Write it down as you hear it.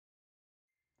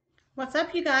What's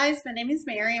up, you guys? My name is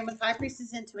Mary. I'm with High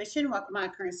Priestess Intuition. Welcome, my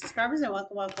current subscribers, and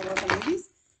welcome, newbies.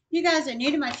 You guys are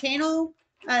new to my channel,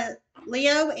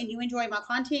 Leo, and you enjoy my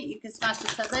content. You can smash the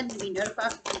sub button to be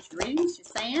notified for future readings.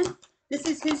 Just saying. This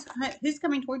is who's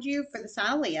coming towards you for the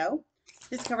sign of Leo.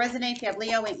 This can resonate if you have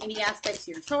Leo in any aspects of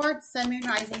your chart: Sun, Moon,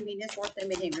 Rising, Venus, North,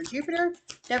 and Midheaven, Jupiter.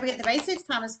 Don't forget the basics.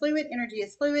 Time is fluid. Energy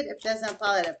is fluid. If it doesn't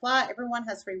apply, let it apply. Everyone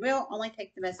has free will. Only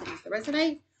take the messages that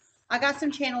resonate. I got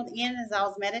some channeled in as I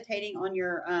was meditating on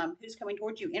your who's coming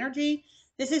towards you energy.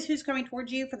 This is who's coming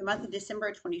towards you for the month of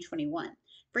December 2021.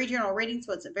 Free general reading,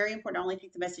 so it's very important to only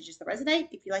take the messages that resonate.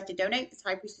 If you'd like to donate, it's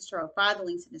High Priestess Tarot 5. The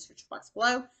link's in the description box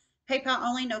below. PayPal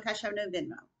only, no Cash App, no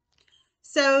Venmo.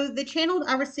 So the channel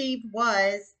I received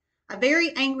was a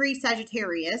very angry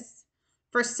Sagittarius.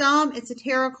 For some, it's a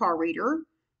tarot card reader.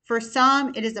 For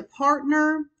some, it is a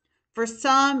partner. For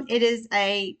some, it is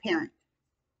a parent.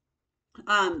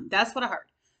 That's what I heard.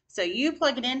 So you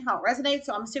plug it in how it resonates.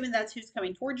 So I'm assuming that's who's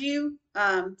coming towards you,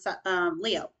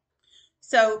 Leo.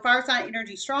 So fire sign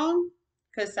energy strong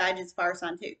because Sag is fire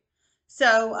sign too.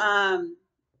 So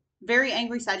very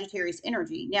angry Sagittarius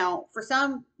energy. Now, for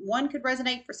some, one could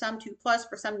resonate. For some, 2 plus.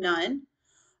 For some, none.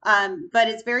 But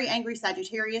it's very angry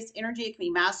Sagittarius energy. It can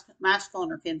be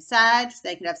masculine or femme Sag.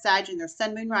 They could have Sag in their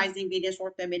Sun, Moon, Rising, Venus,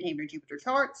 North, Midheaven, Jupiter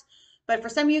charts. But for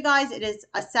some of you guys, it is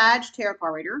a Sag tarot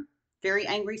card reader. Very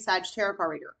angry Sag tarot card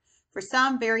reader. For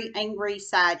some, very angry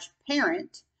Sag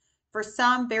parent. For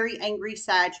some, very angry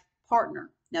Sag partner.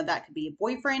 Now, that could be a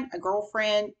boyfriend, a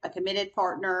girlfriend, a committed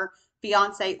partner,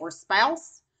 fiance, or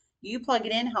spouse. You plug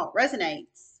it in how it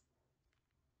resonates.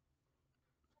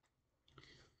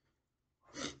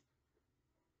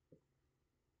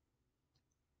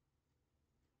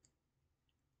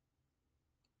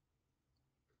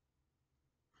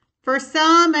 For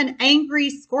some, an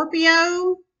angry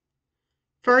Scorpio.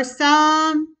 For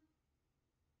some,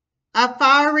 a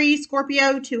fiery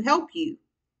Scorpio to help you.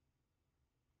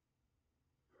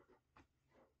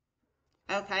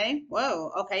 Okay.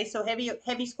 Whoa. Okay. So heavy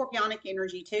scorpionic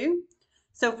energy too.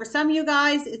 So for some of you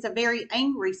guys, it's a very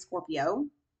angry Scorpio.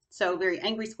 So very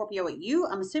angry Scorpio at you.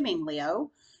 I'm assuming Leo.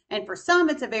 And for some,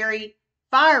 it's a very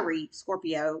fiery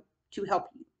Scorpio to help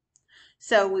you.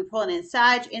 So we're pulling in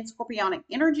Sag and Scorpionic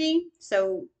energy.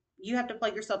 So you have to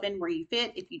plug yourself in where you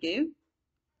fit if you do.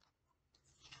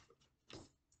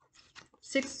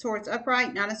 6 of Swords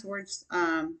upright, 9 of Swords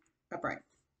upright.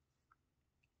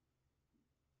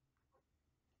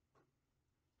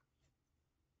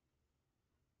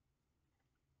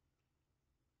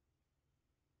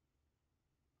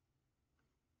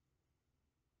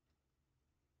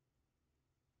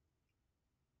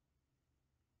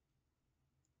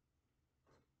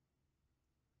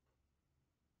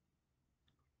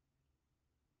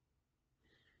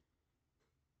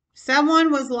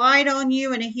 Someone was lied on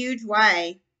you in a huge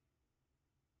way.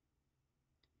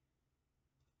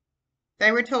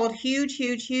 They were told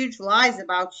huge lies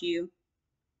about you.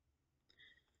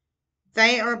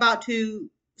 They are about to,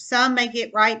 some make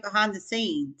it right behind the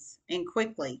scenes and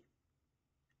quickly.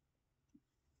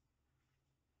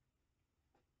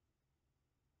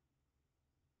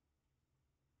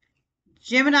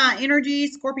 Gemini energy,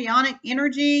 Scorpionic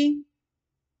energy,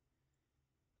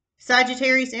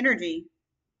 Sagittarius energy,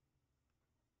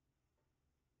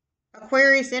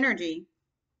 Aquarius energy.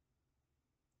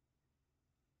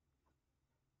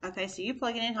 Okay, so you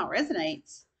plug it in how it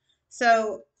resonates.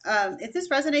 So if this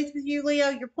resonates with you, Leo,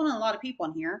 you're pulling a lot of people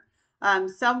in here.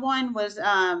 Someone was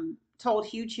told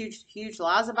huge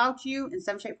lies about you in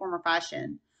some shape, form, or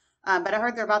fashion. But I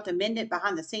heard they're about to mend it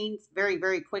behind the scenes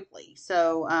very quickly.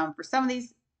 So for some of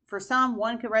these, for some,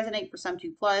 one could resonate, for some,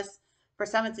 2 plus. For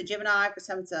some, it's a Gemini. For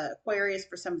some, it's a Aquarius.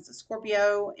 For some, it's a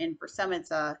Scorpio. And for some,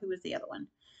 it's a, who was the other one?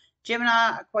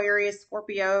 Gemini, Aquarius,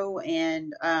 Scorpio,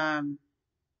 and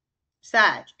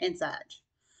Sag and Sag.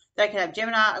 They could have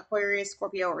Gemini, Aquarius,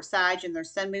 Scorpio, or Sag in their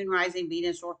Sun, Moon, Rising,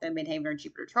 Venus, North, and Midheaven, or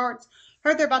Jupiter charts.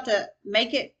 Heard they're about to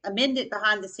make it, amend it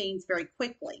behind the scenes very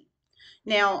quickly.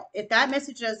 Now, if that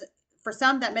message does, for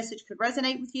some, that message could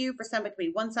resonate with you. For some, it could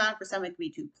be 1 sign. For some, it could be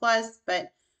 2 plus.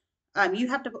 But you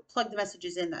have to plug the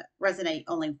messages in that resonate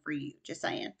only for you. Just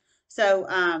saying. So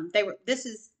they were. This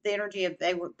is the energy of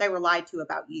they were lied to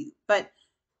about you, but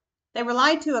they were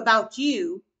lied to about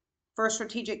you for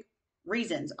strategic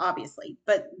reasons, obviously.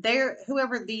 But they're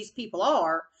whoever these people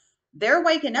are, they're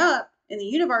waking up in the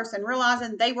universe and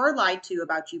realizing they were lied to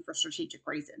about you for strategic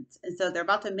reasons. And so they're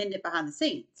about to mend it behind the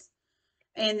scenes.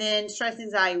 And then stress,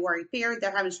 anxiety, worry, fear.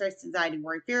 They're having stress, anxiety,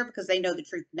 worry, fear because they know the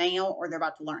truth now or they're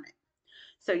about to learn it.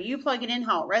 So you plug it in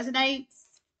how it resonates.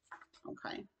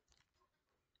 Okay.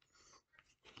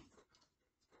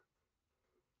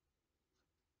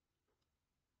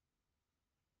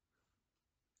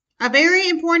 A very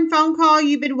important phone call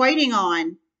you've been waiting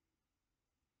on.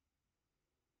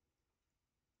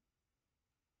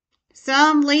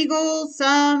 Some legal,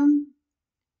 some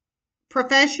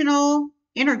professional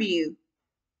interview.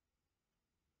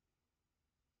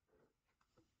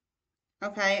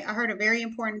 Okay, I heard a very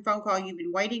important phone call you've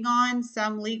been waiting on.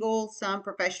 Some legal, some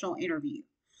professional interview.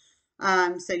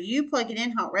 So you plug it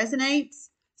in how it resonates.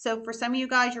 So for some of you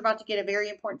guys, you're about to get a very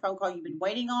important phone call you've been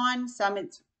waiting on. Some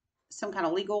it's some kind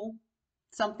of legal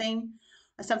something,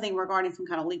 something regarding some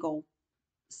kind of legal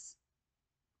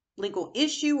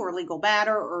issue or legal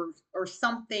matter or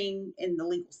something in the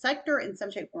legal sector in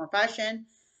some shape, form, or fashion.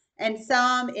 And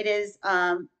some it is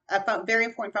very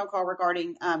important phone call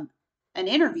regarding an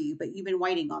interview, but you've been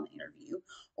waiting on the interview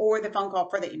or the phone call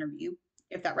for the interview,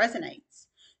 if that resonates.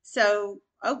 So,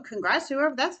 oh, congrats to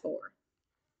whoever that's for.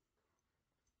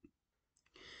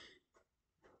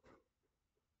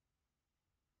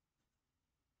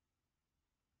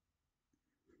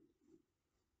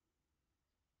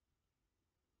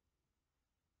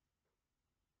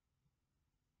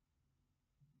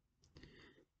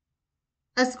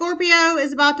 A Scorpio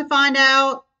is about to find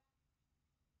out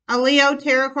a Leo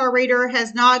tarot card reader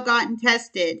has not gotten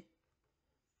tested.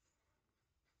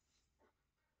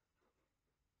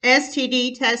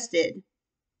 STD tested.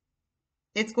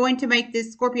 It's going to make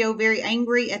this Scorpio very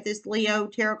angry at this Leo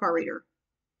tarot card reader.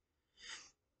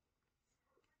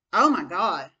 Oh my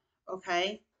God.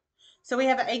 Okay. So we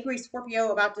have an angry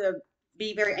Scorpio about to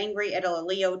be very angry at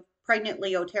a pregnant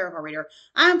Leo tarot card reader.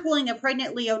 I'm pulling a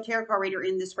pregnant Leo tarot card reader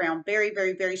in this round. Very,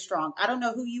 very, very strong. I don't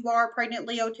know who you are, pregnant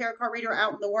Leo tarot card reader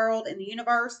out in the world, in the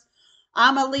universe.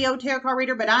 I'm a Leo tarot card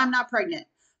reader, but I'm not pregnant.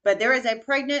 But there is a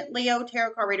pregnant Leo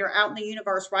tarot card reader out in the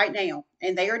universe right now,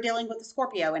 and they are dealing with the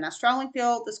Scorpio. And I strongly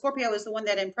feel the Scorpio is the one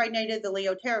that impregnated the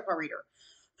Leo tarot card reader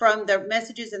from the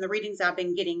messages and the readings I've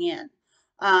been getting in.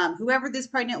 Whoever this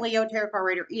pregnant Leo tarot card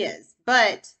reader is.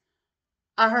 But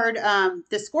I heard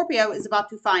the Scorpio is about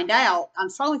to find out. I'm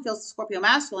strongly feels Scorpio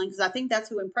masculine because I think that's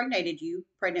who impregnated you,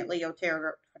 pregnant Leo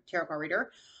tarot card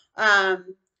reader.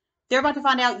 They're about to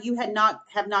find out you have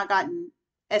not gotten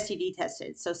STD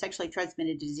tested, so sexually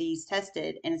transmitted disease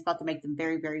tested, and it's about to make them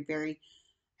very, very, very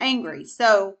angry.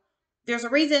 So there's a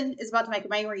reason it's about to make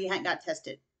them angry. You hadn't got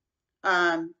tested.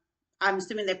 Um, I'm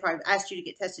assuming they probably asked you to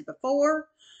get tested before,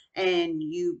 and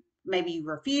you maybe you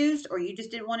refused, or you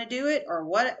just didn't want to do it, or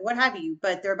what have you.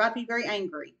 But they're about to be very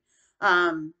angry.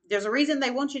 There's a reason they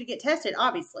want you to get tested,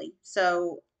 obviously.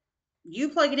 So you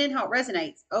plug it in how it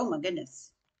resonates. Oh my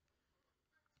goodness.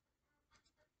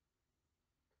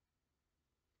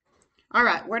 All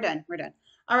right, we're done. We're done.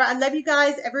 All right, I love you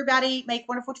guys. Everybody make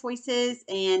wonderful choices,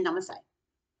 and namaste.